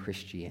abandon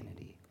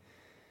Christianity.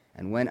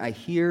 And when I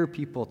hear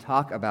people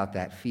talk about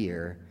that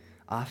fear,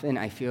 often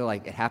I feel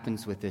like it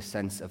happens with this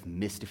sense of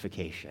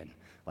mystification,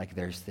 like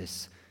there's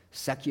this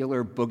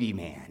secular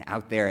boogeyman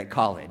out there at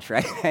college,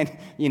 right? And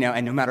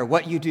no matter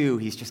what you do,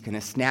 he's just going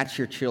to snatch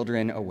your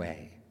children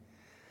away.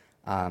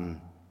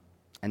 And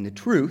the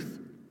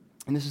truth,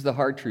 and this is the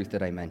hard truth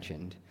that I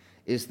mentioned,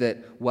 is that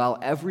while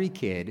every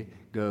kid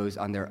goes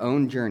on their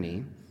own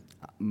journey,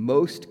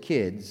 most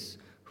kids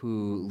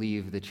who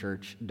leave the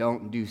church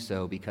don't do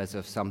so because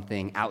of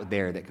something out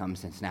there that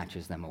comes and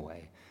snatches them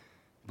away.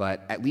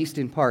 But at least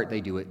in part, they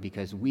do it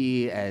because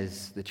we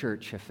as the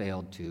church have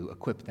failed to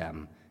equip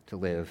them to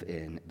live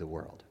in the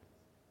world.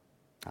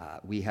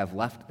 We have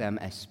left them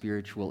as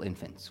spiritual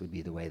infants, would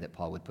be the way that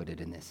Paul would put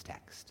it in this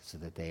text, so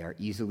that they are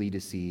easily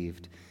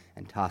deceived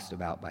and tossed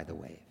about by the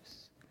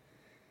waves.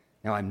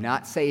 Now, I'm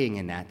not saying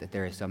in that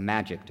there is some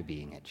magic to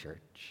being at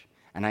church.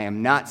 And I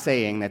am not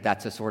saying that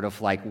that's a sort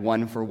of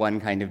one-for-one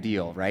kind of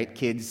deal, right?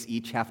 Kids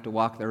each have to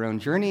walk their own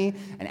journey,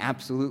 and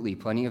absolutely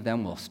plenty of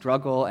them will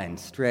struggle and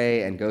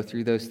stray and go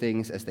through those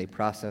things as they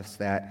process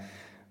that.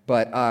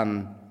 But,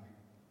 and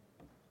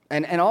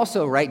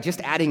also, right, just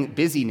adding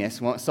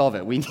busyness won't solve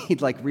it. We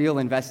need real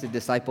invested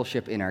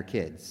discipleship in our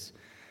kids.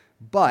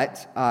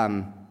 But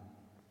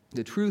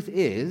the truth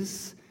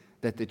is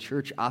that the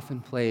church often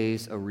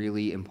plays a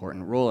really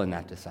important role in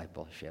that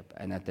discipleship,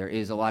 and that there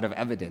is a lot of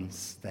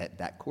evidence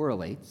that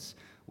correlates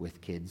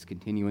with kids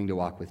continuing to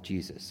walk with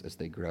Jesus as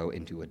they grow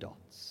into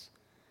adults.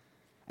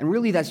 And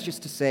really that's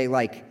just to say,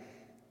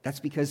 that's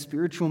because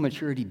spiritual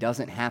maturity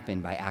doesn't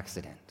happen by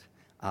accident.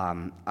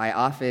 I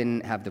often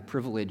have the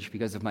privilege,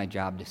 because of my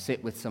job, to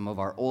sit with some of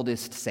our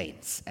oldest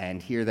saints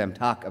and hear them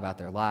talk about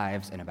their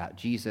lives and about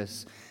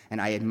Jesus,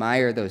 and I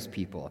admire those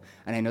people.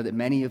 And I know that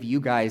many of you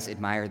guys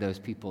admire those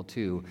people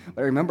too.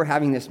 But I remember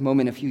having this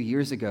moment a few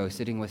years ago,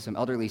 sitting with some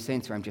elderly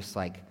saints, where I'm just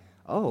like,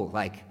 oh,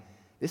 like,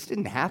 this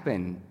didn't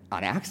happen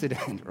on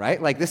accident,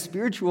 right? Like, this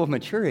spiritual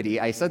maturity,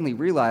 I suddenly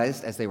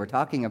realized as they were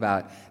talking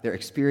about their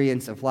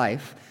experience of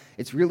life,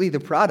 it's really the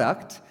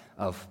product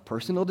of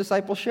personal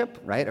discipleship,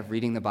 right, of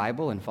reading the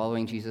Bible and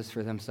following Jesus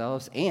for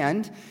themselves,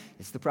 and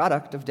it's the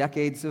product of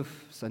decades of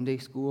Sunday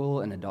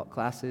school and adult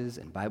classes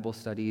and Bible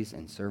studies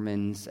and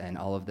sermons and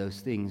all of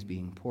those things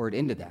being poured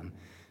into them,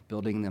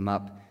 building them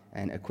up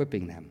and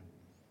equipping them.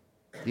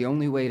 The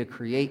only way to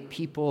create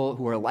people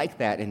who are like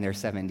that in their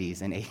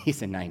 70s and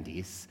 80s and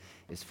 90s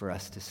is for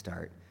us to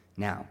start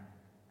now.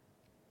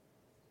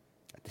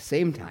 At the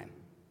same time,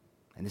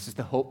 and this is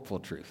the hopeful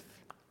truth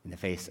in the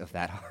face of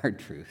that hard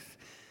truth,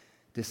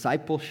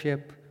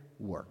 discipleship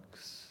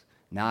works,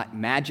 not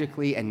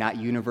magically and not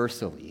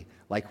universally,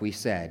 like we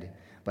said,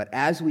 but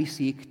as we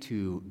seek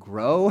to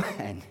grow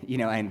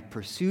and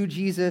pursue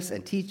Jesus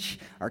and teach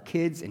our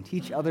kids and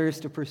teach others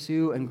to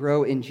pursue and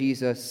grow in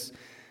Jesus,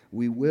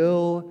 we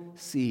will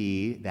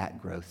see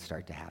that growth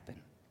start to happen.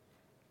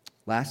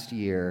 Last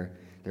year,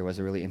 there was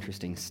a really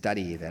interesting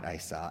study that I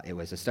saw. It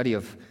was a study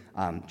of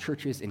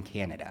churches in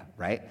Canada,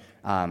 right?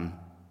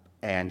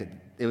 And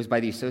it was by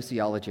these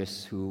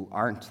sociologists who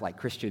aren't like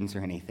Christians or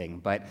anything,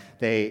 but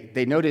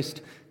they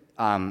noticed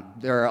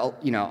there are,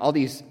 all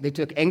these, they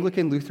took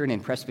Anglican, Lutheran,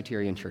 and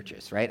Presbyterian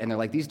churches, right? And they're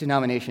like, these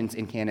denominations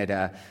in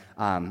Canada,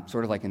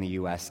 sort of like in the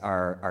U.S.,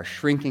 are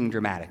shrinking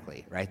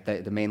dramatically, right?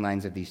 The main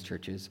lines of these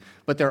churches.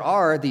 But there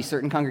are these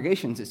certain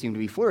congregations that seem to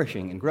be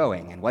flourishing and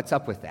growing, and what's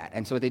up with that?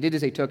 And so what they did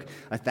is they took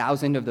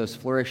 1,000 of those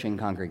flourishing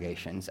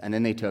congregations, and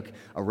then they took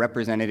a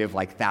representative,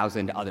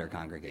 1,000 other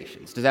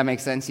congregations. Does that make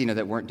sense?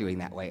 That weren't doing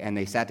that way. And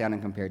they sat down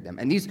and compared them.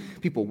 And these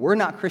people were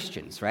not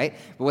Christians, right?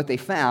 But what they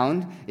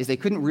found is they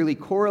couldn't really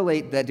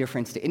correlate that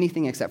difference to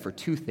anything except for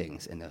two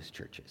things in those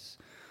churches.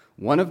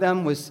 One of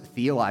them was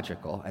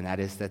theological, and that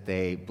is that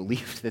they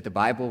believed that the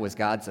Bible was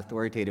God's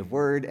authoritative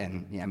word,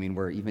 and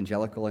were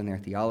evangelical in their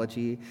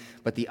theology.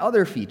 But the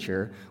other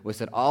feature was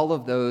that all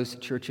of those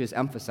churches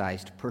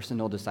emphasized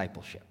personal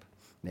discipleship.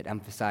 It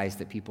emphasized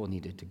that people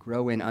needed to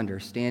grow in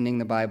understanding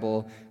the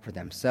Bible for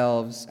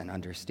themselves and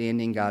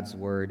understanding God's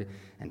word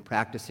and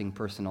practicing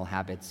personal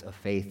habits of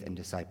faith and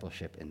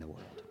discipleship in the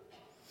world.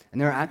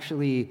 And there are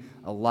actually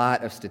a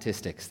lot of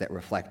statistics that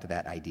reflect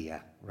that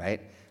idea,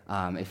 right?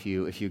 If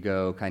you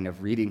go kind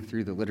of reading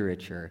through the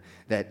literature,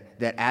 that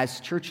as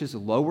churches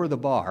lower the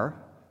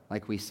bar,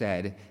 like we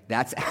said,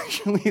 that's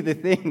actually the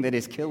thing that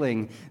is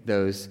killing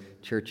those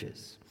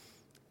churches.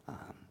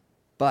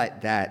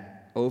 But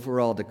that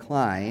overall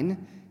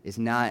decline is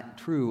not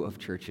true of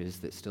churches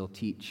that still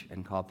teach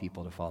and call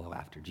people to follow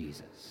after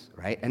Jesus,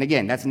 right? And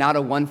again, that's not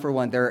a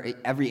one-for-one.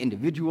 Every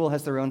individual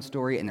has their own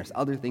story, and there's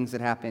other things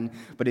that happen.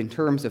 But in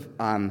terms of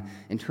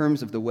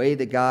the way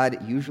that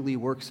God usually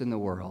works in the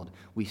world,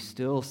 we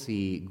still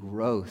see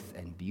growth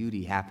and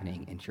beauty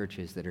happening in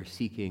churches that are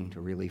seeking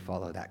to really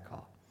follow that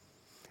call.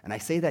 And I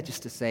say that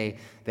just to say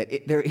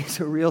that there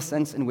is a real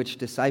sense in which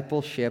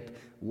discipleship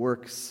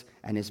works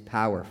and is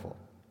powerful.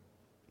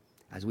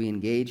 As we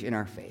engage in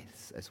our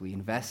faiths, as we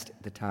invest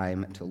the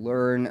time to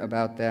learn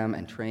about them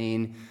and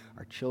train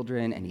our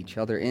children and each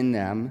other in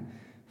them,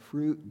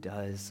 fruit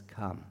does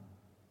come.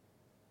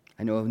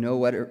 I know of no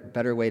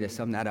better way to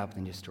sum that up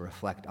than just to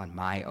reflect on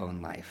my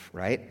own life,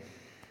 right?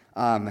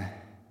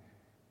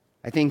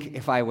 I think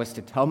if I was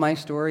to tell my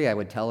story, I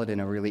would tell it in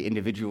a really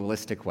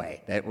individualistic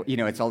way. That,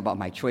 it's all about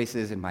my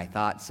choices and my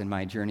thoughts and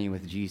my journey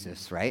with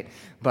Jesus, right?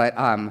 But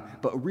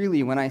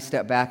really, when I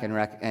step back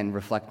and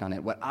reflect on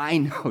it, what I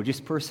know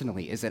just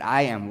personally is that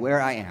I am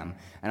where I am,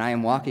 and I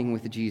am walking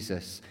with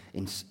Jesus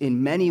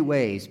in many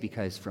ways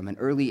because from an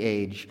early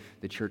age,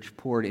 the church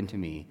poured into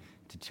me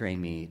to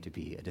train me to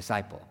be a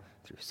disciple.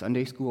 Through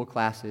Sunday school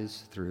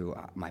classes, through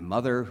my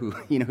mother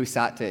who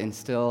sought to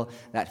instill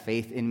that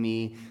faith in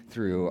me,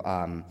 through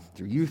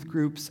youth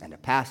groups and a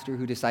pastor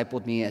who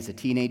discipled me as a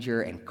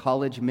teenager, and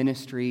college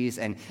ministries.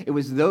 And it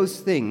was those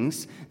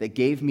things that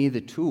gave me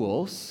the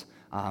tools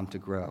to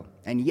grow.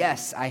 And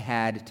yes, I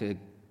had to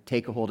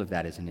take a hold of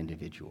that as an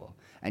individual.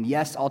 And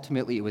yes,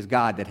 ultimately it was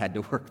God that had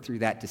to work through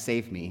that to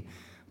save me.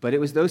 But it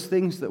was those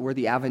things that were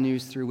the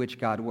avenues through which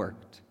God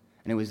worked.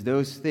 And it was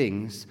those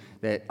things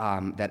that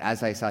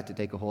as I sought to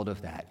take a hold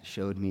of that,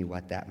 showed me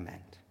what that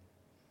meant.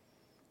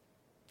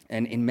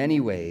 And in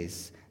many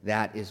ways,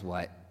 that is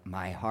what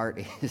my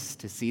heart is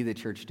to see the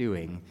church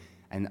doing,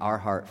 and our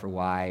heart for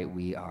why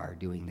we are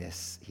doing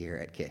this here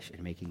at Kish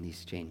and making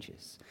these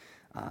changes.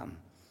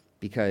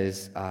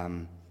 Because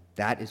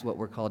that is what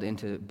we're called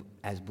into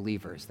as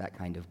believers, that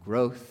kind of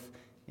growth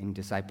in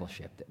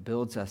discipleship that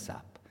builds us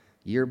up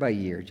year by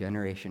year,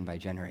 generation by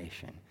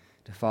generation,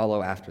 to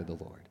follow after the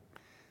Lord.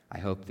 I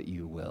hope that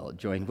you will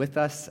join with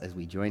us as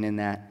we join in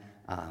that.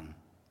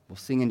 We'll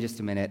sing in just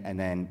a minute, and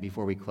then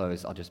before we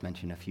close, I'll just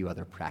mention a few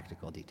other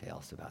practical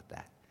details about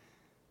that.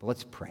 But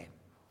let's pray.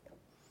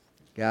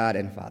 God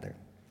and Father,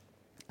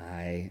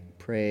 I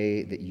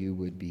pray that you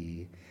would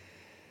be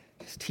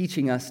just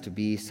teaching us to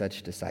be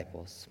such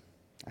disciples.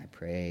 I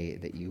pray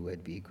that you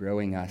would be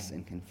growing us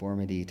in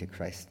conformity to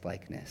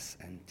Christ-likeness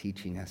and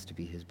teaching us to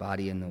be his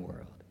body in the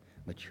world,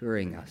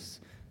 maturing us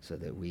so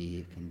that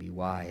we can be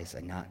wise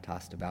and not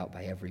tossed about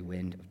by every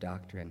wind of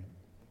doctrine.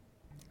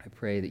 I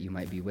pray that you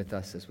might be with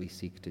us as we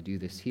seek to do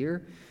this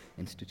here,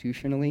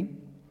 institutionally,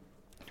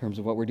 in terms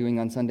of what we're doing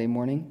on Sunday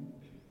morning.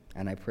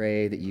 And I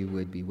pray that you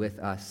would be with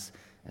us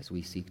as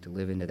we seek to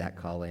live into that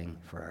calling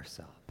for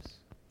ourselves.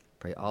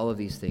 Pray all of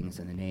these things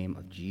in the name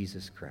of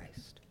Jesus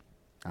Christ.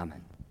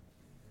 Amen.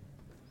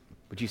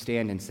 Would you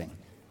stand and sing?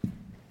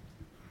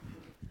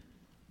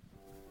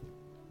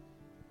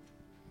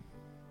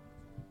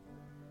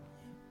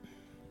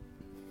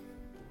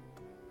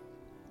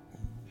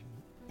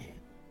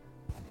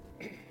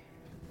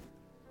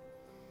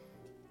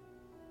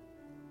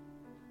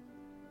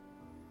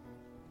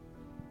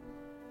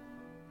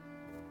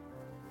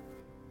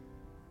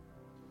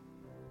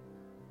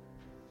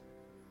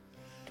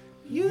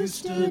 You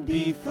stood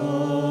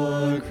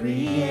before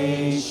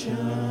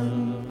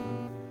creation,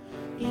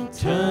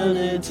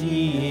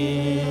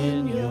 eternity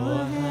in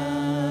your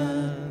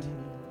hand.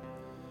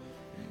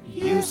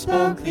 You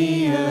spoke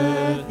the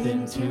earth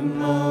into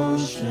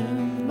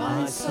motion,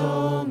 my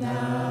soul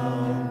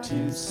now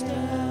to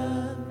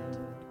stand.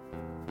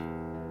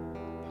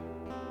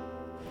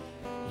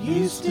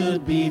 You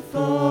stood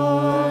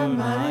before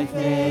my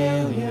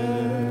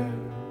failure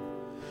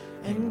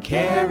and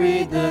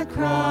carried the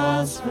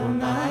cross for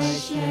my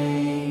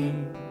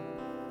shame.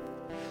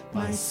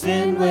 My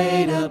sin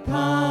weighed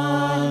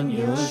upon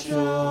your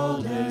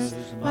shoulders,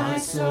 my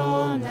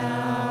soul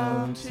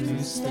now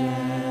to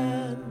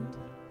stand.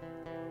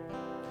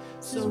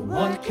 So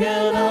what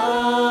can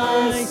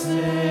I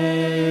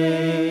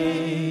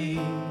say?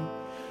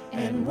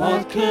 And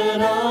what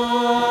can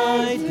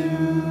I do?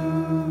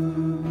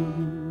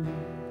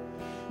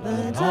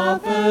 But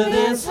offer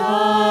this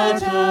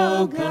heart,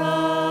 oh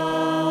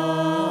God,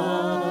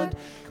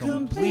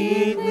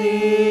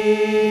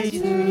 completely to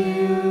you.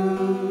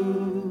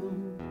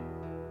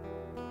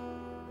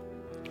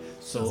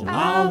 So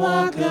I'll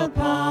walk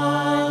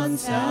upon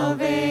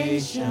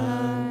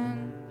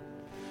salvation,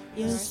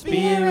 your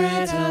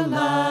Spirit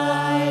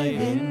alive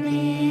in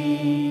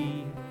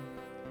me.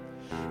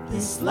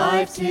 This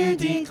life to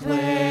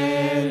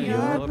declare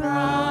your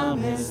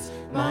promise,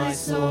 my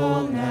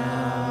soul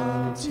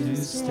now to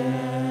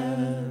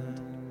stand.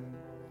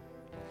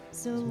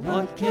 So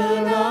what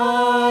can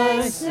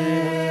I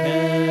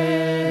say?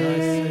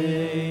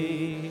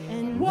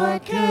 And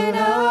what can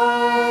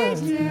I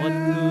do? What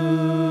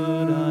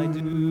could I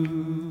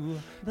do?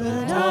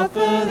 But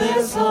offer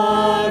this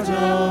heart,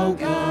 oh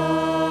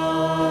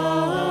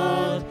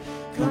God,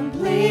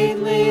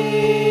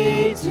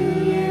 completely to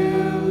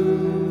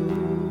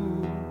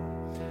you.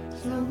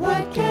 So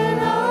what can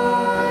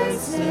I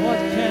say? What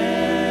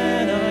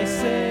can I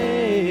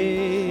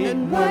say?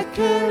 And what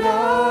can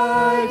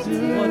I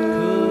do? What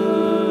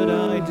could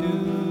I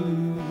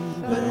do?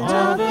 But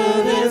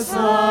offer this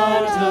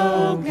heart,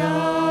 oh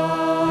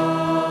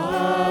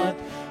God,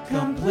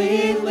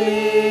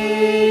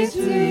 completely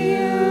to you.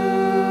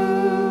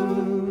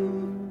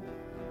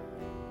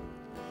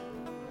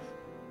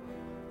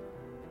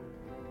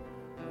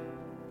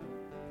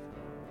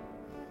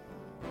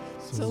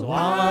 So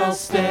I'll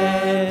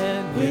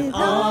stand with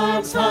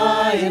arms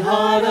high and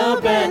heart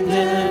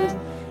abandoned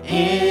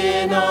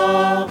in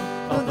awe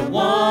of the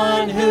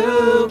one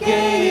who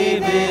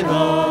gave it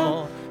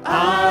all.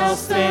 I'll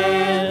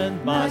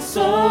stand, my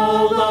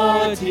soul,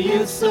 Lord, to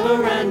you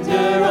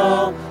surrender.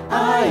 All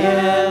I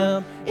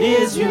am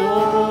is yours.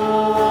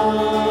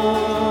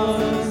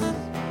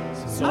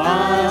 So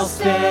I'll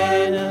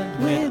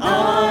stand with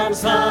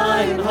arms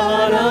high and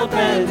heart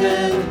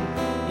abandoned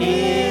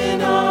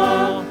in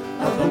awe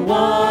of the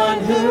one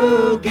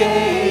who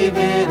gave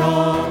it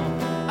all.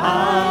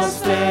 I'll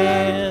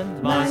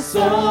stand, my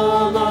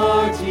soul,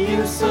 Lord, to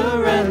you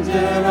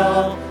surrender.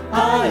 All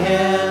I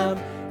am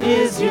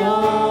is yours.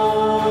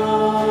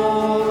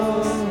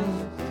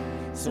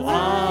 So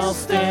I'll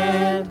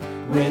stand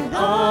with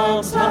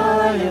arms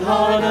high and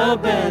heart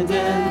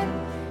abandoned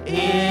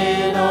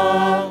in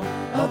awe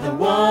of the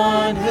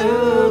one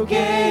who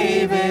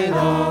gave it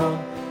all.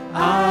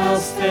 I'll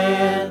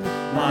stand,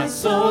 my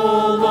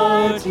soul,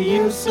 Lord, to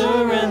you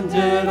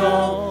surrendered.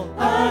 All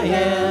I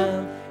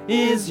am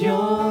is yours.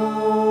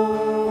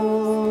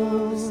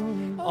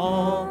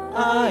 All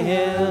I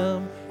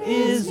am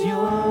is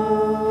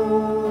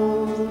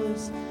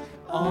yours.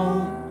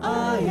 All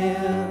I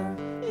am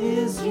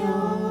is yours.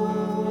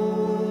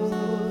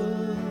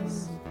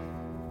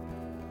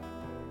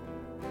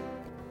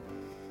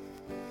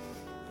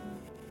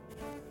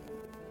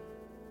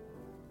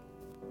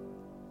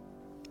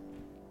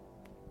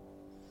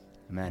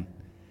 Amen.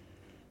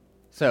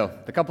 So,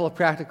 a couple of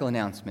practical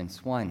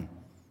announcements. One,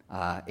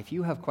 if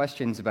you have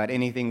questions about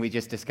anything we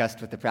just discussed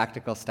with the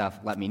practical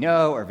stuff, let me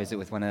know, or visit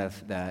with one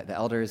of the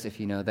elders if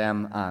you know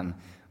them.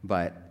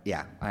 But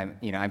yeah,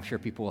 I'm sure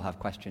people will have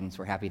questions.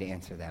 We're happy to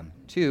answer them.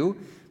 2,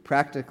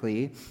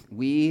 practically,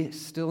 we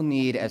still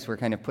need, as we're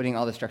kind of putting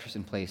all the structures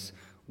in place,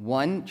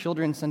 one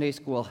children's Sunday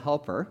school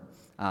helper,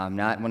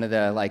 not one of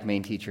the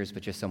main teachers,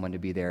 but just someone to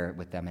be there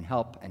with them and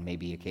help, and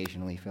maybe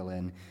occasionally fill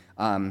in.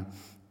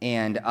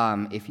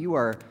 If you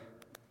are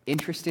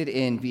interested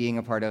in being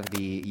a part of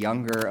the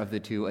younger of the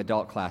 2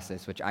 adult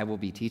classes, which I will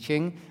be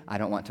teaching, I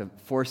don't want to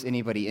force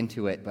anybody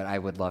into it, but I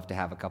would love to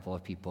have a couple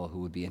of people who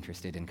would be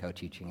interested in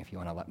co-teaching if you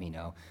want to let me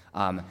know.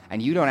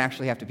 And you don't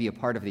actually have to be a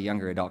part of the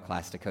younger adult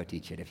class to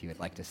co-teach it if you would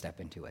like to step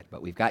into it,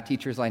 but we've got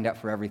teachers lined up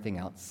for everything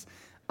else.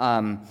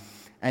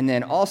 And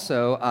then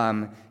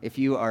also, if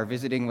you are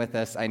visiting with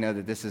us, I know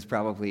that this is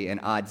probably an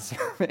odd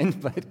sermon,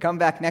 but come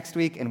back next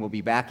week and we'll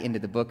be back into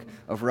the book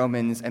of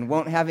Romans and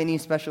won't have any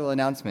special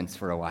announcements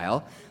for a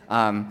while.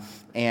 And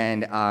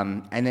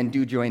then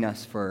do join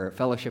us for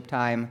fellowship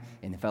time.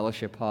 In the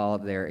fellowship hall,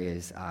 there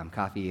is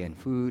coffee and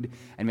food.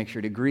 And make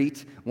sure to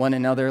greet one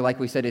another.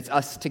 Like we said, it's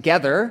us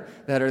together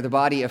that are the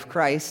body of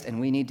Christ, and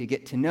we need to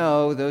get to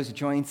know those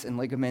joints and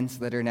ligaments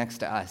that are next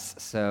to us.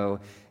 So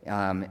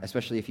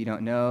especially if you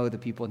don't know the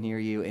people near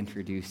you,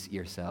 introduce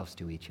yourselves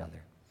to each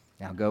other.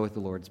 Now go with the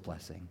Lord's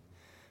blessing.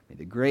 May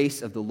the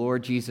grace of the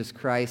Lord Jesus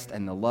Christ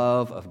and the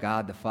love of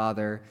God the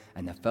Father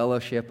and the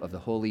fellowship of the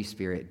Holy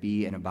Spirit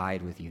be and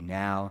abide with you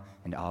now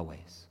and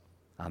always.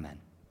 Amen.